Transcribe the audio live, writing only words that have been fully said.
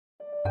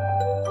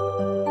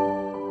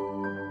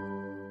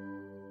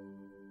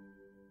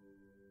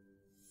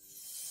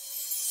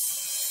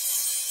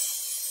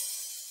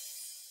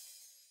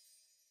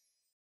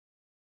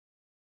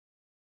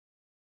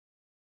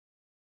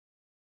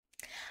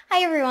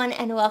Hi everyone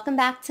and welcome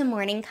back to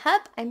Morning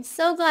Cup. I'm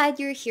so glad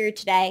you're here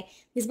today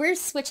because we're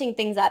switching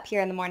things up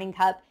here in the Morning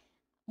Cup.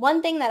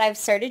 One thing that I've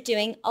started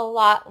doing a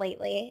lot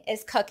lately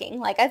is cooking,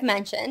 like I've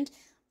mentioned,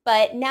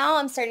 but now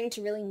I'm starting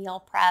to really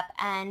meal prep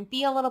and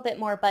be a little bit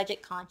more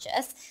budget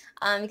conscious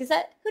because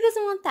who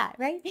doesn't want that,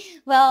 right?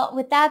 Well,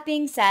 with that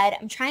being said,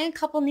 I'm trying a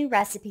couple new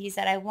recipes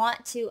that I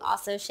want to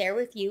also share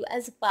with you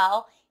as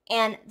well.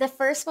 And the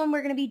first one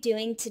we're going to be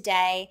doing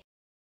today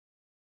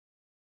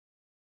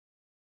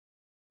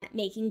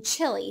making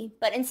chili,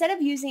 but instead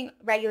of using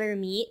regular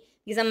meat,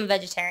 because I'm a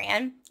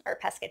vegetarian or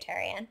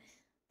pescatarian,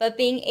 but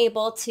being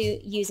able to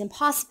use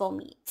impossible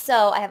meat.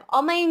 So I have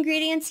all my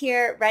ingredients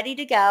here ready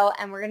to go,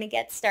 and we're going to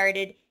get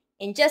started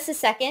in just a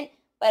second,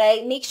 but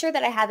I make sure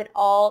that I have it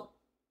all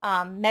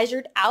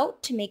measured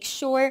out to make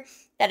sure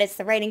that it's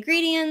the right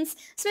ingredients,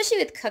 especially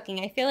with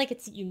cooking. I feel like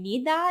you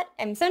need that.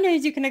 And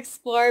sometimes you can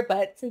explore,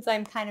 but since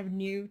I'm kind of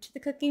new to the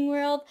cooking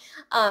world,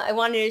 I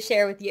wanted to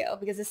share with you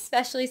because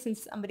especially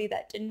since somebody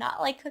that did not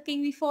like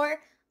cooking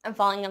before, I'm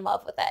falling in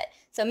love with it.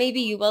 So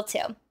maybe you will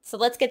too. So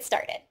let's get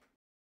started.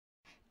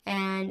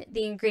 And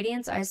the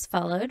ingredients are as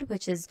followed,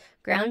 which is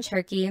ground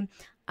turkey.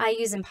 I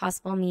use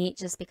impossible meat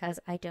just because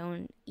I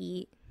don't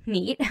eat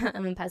meat.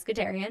 I'm a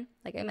pescatarian,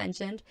 like I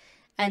mentioned.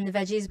 And the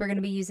veggies we're going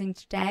to be using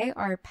today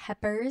are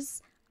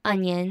peppers,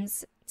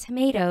 onions,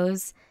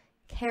 tomatoes,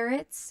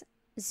 carrots,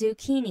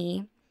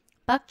 zucchini,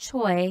 bok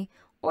choy,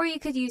 or you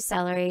could use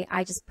celery.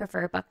 I just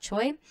prefer bok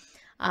choy.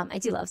 I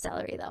do love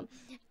celery though.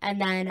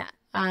 And then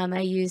I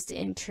used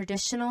in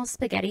traditional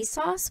spaghetti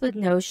sauce with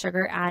no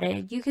sugar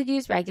added. You could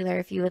use regular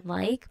if you would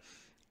like.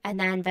 And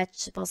then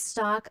vegetable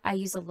stock, I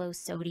use a low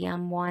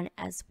sodium one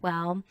as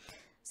well.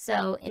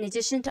 So in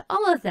addition to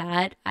all of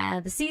that,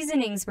 the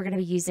seasonings we're going to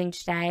be using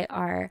today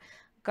are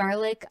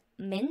garlic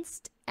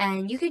minced,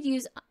 and you could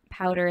use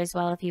powder as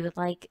well if you would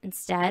like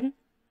instead.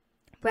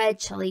 Red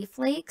chili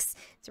flakes.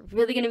 It's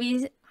really going to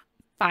be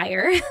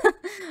fire,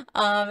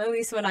 at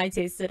least when I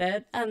tasted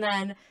it. And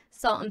then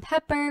salt and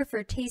pepper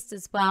for taste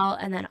as well,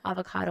 and then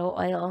avocado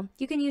oil.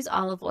 You can use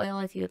olive oil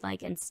if you would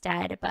like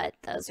instead, but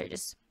those are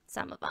just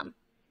some of them.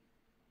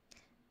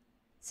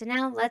 So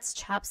now let's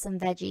chop some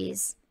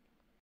veggies.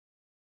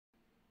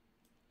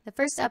 The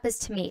first up is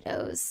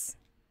tomatoes.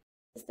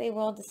 They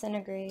will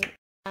disintegrate.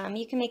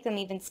 You can make them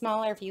even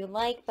smaller if you would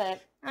like,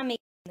 but I'm making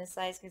them this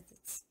size because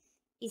it's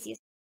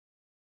easiest.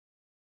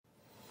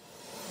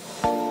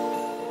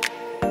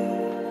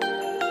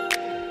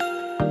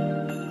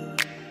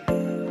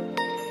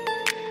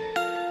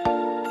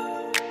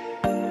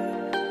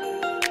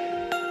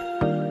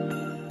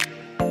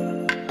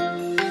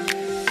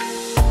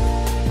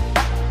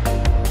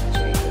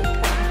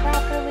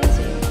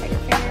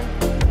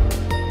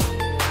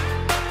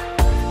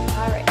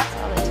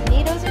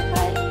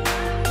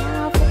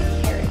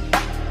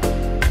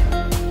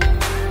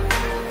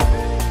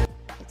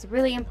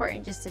 Really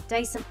important just to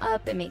dice them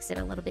up. It makes it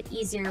a little bit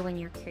easier when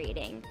you're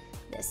creating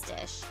this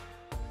dish.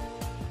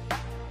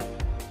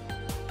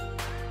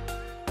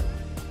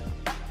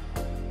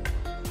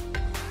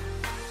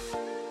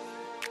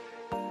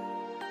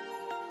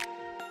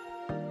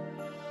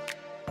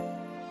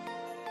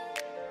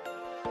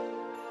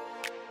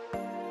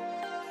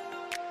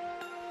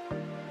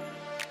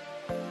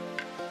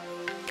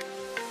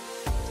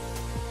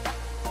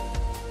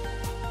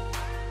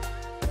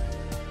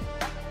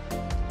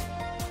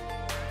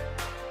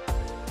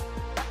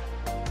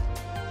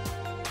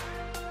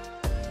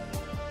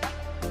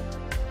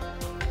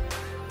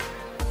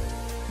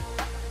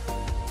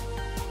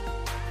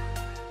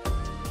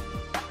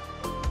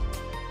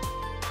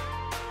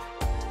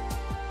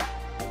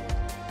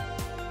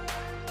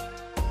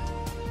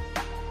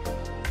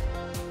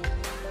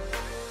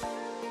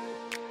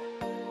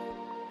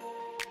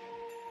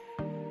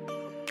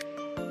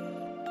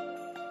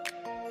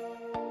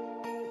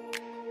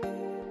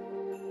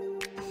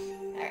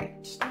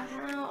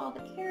 Now all the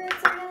carrots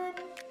are done.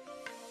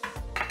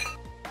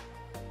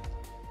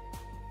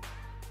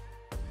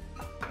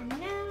 And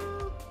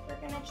now we're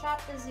going to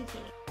chop the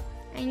zucchini.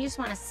 And you just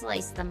want to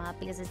slice them up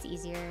because it's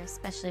easier,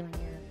 especially when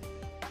you're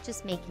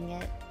just making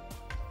it.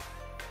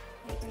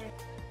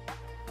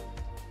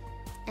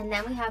 And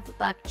then we have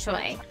bok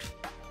choy.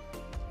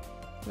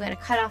 We're going to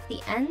cut off the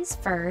ends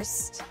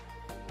first.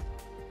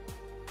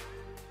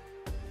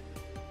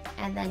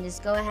 And then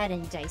just go ahead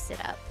and dice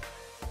it up.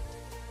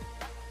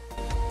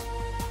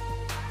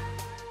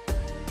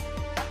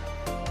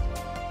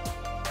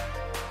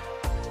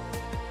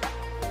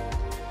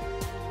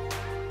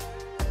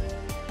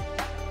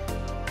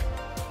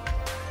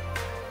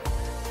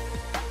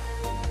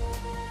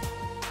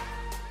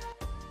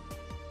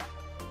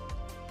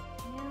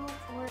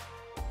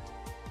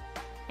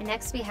 And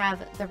next we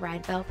have the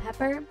red bell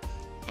pepper,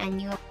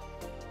 and you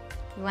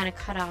want to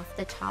cut off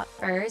the top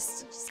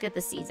first. Just get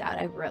the seeds out.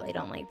 I really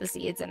don't like the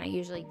seeds, and I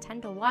usually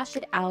tend to wash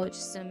it out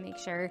just to make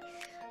sure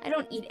I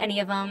don't eat any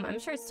of them. I'm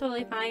sure it's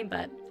totally fine,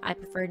 but I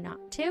prefer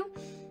not to.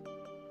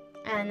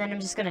 And then I'm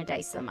just going to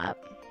dice them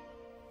up.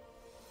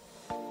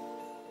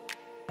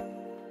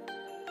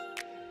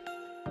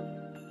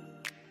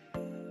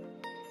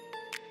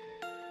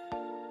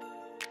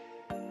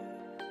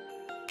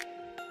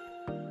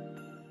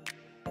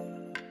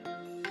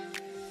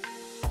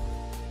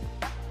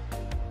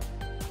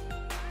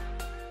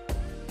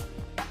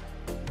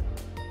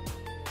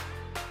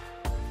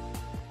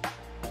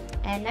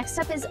 And next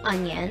up is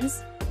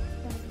onions.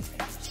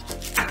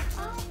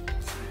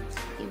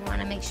 You want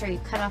to make sure you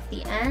cut off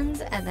the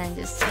ends and then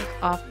just take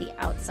off the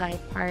outside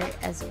part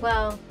as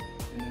well.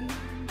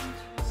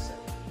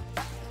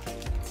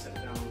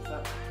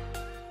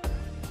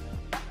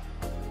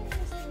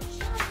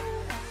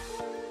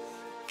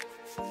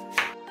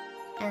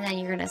 And then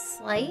you're going to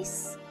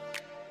slice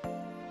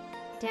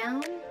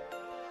down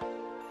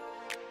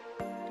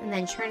and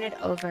then turn it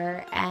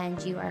over,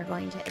 and you are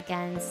going to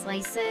again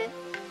slice it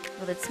a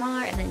little bit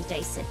smaller and then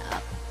dice it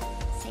up.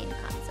 Same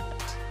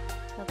concept.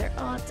 So they're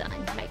all done.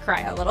 You might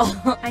cry a little.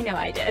 I know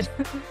I did.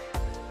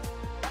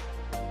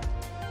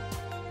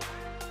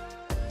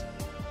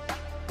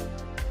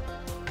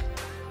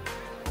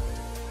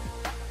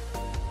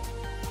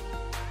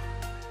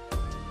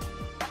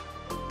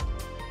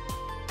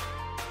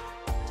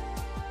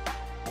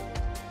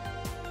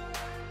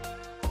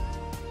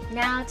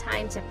 Now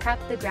time to prep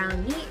the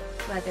ground meat,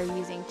 whether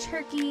using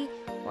turkey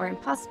or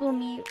impossible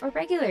meat or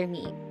regular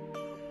meat.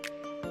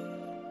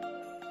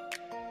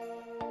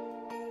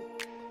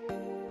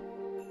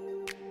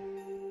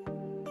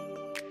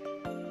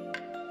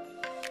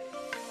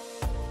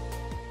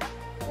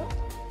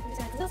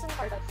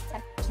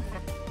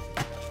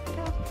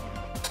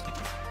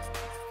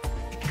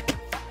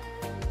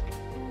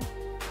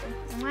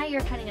 And while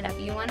you're cutting it up,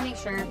 you want to make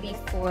sure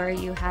before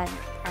you had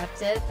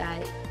prepped it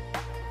that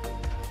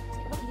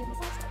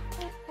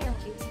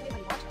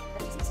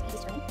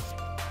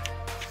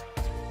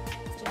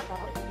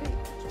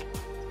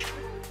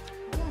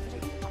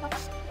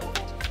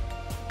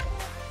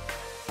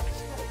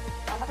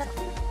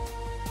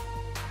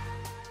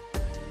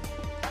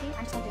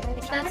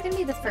that's going to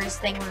be the first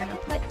thing we're going to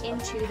put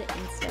into the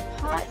Instant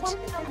Pot.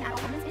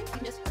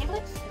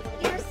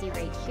 You see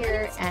right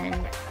here,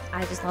 and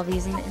I just love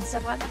using the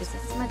Instant Pot because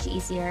it's much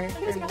easier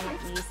for me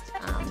at least.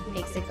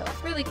 Makes it go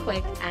really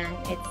quick, and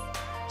it's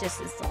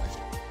just as delicious.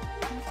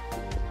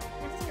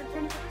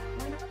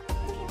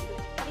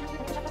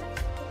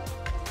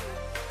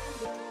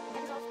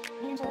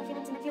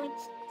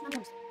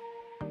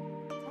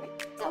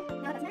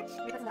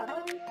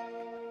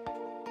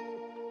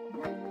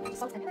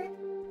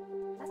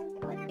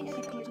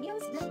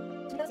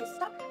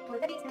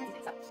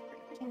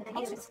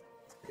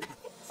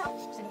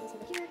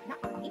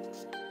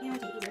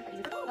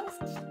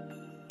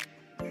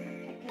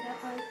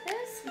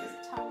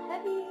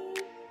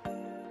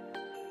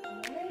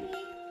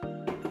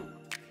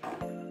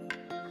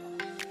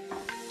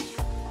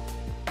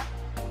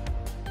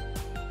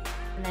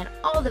 And then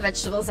all the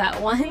vegetables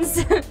at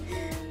once.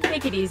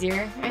 Make it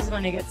easier. I just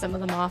want to get some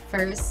of them off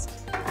first.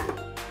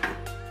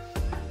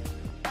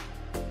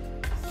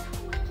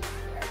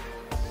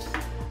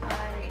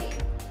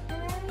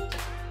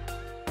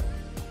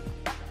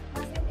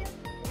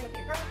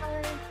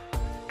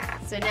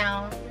 So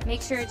now,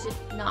 make sure to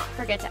not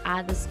forget to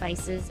add the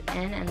spices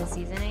in and the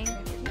seasoning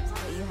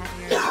that you have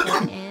in your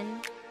pot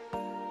in.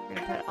 We're going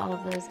to put all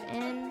of those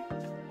in.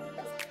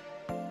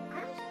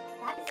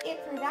 That is it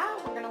for that.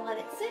 We're going to let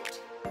it sit.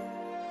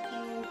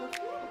 And go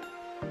from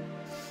there.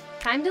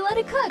 Time to let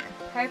it cook.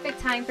 Perfect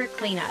time for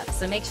cleanup.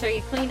 So make sure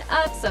you clean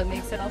up so it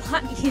makes it a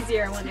lot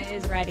easier when it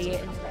is ready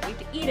and ready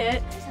to eat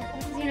it.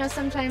 You know,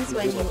 sometimes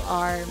when you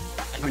are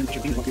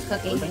cooking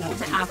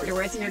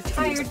afterwards and you're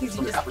tired because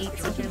you just ate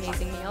such an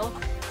amazing meal,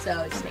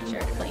 so just make sure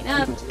to clean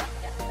up.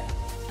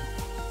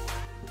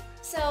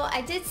 So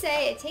I did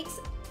say it takes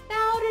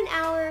about an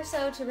hour or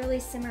so to really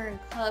simmer and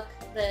cook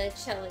the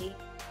chili.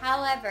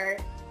 However,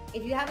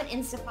 if you have an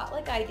Instant Pot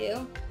like I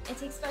do, it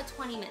takes about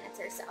 20 minutes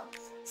or so.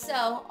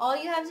 So all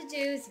you have to do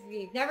is, if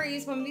you've never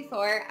used one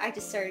before, I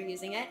just started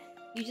using it,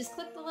 you just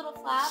click the little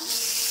flap.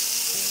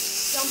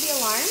 Don't be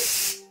alarmed.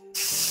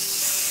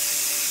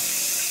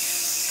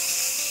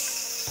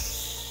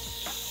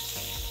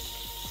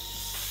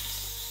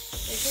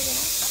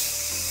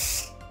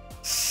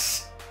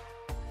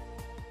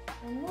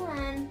 And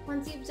then,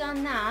 once you've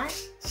done that,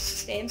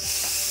 babe,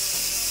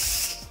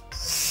 so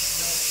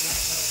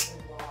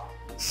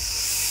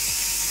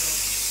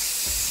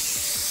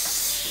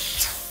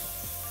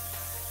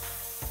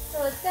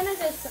it's gonna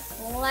just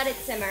let it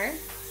simmer.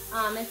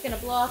 It's gonna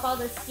blow off all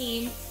the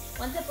steam.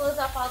 Once it blows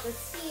off all the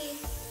steam,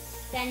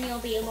 then you'll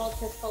be able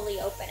to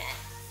fully open it.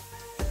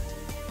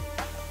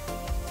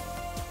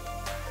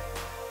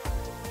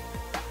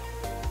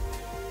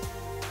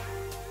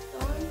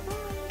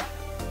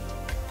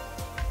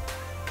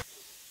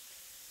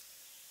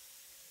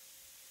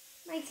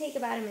 Might take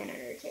about a minute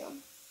or two.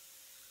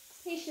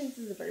 Patience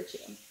is a virtue.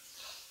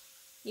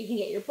 You can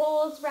get your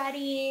bowls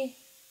ready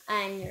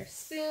and your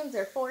spoons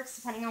or forks,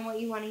 depending on what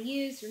you want to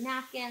use, your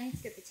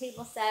napkins, get the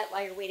table set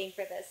while you're waiting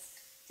for this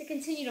to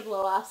continue to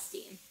blow off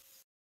steam.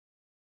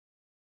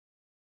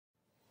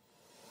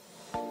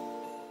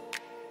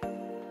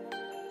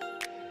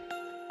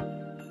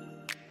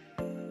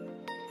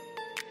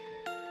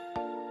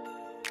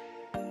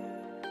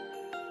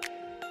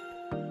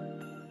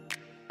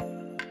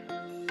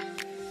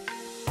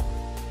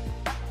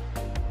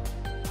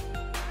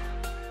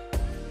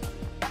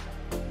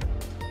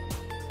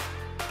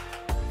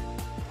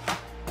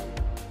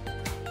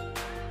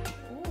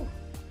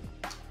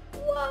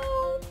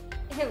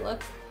 It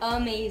looks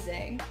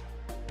amazing.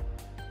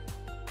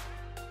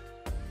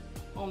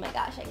 Oh my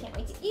gosh, I can't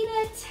wait to eat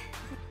it.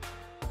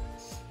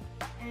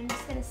 And I'm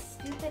just gonna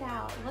scoop it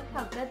out. Look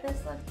how good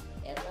this looks.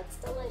 It looks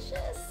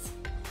delicious.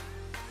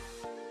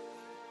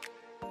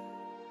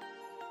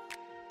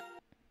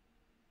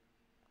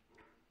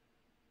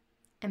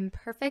 And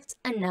perfect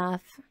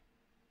enough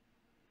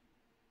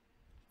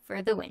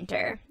for the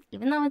winter,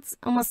 even though it's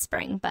almost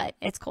spring, but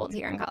it's cold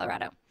here in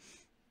Colorado.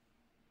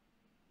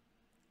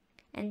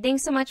 And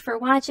thanks so much for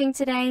watching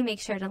today.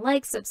 Make sure to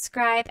like,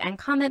 subscribe, and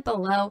comment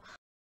below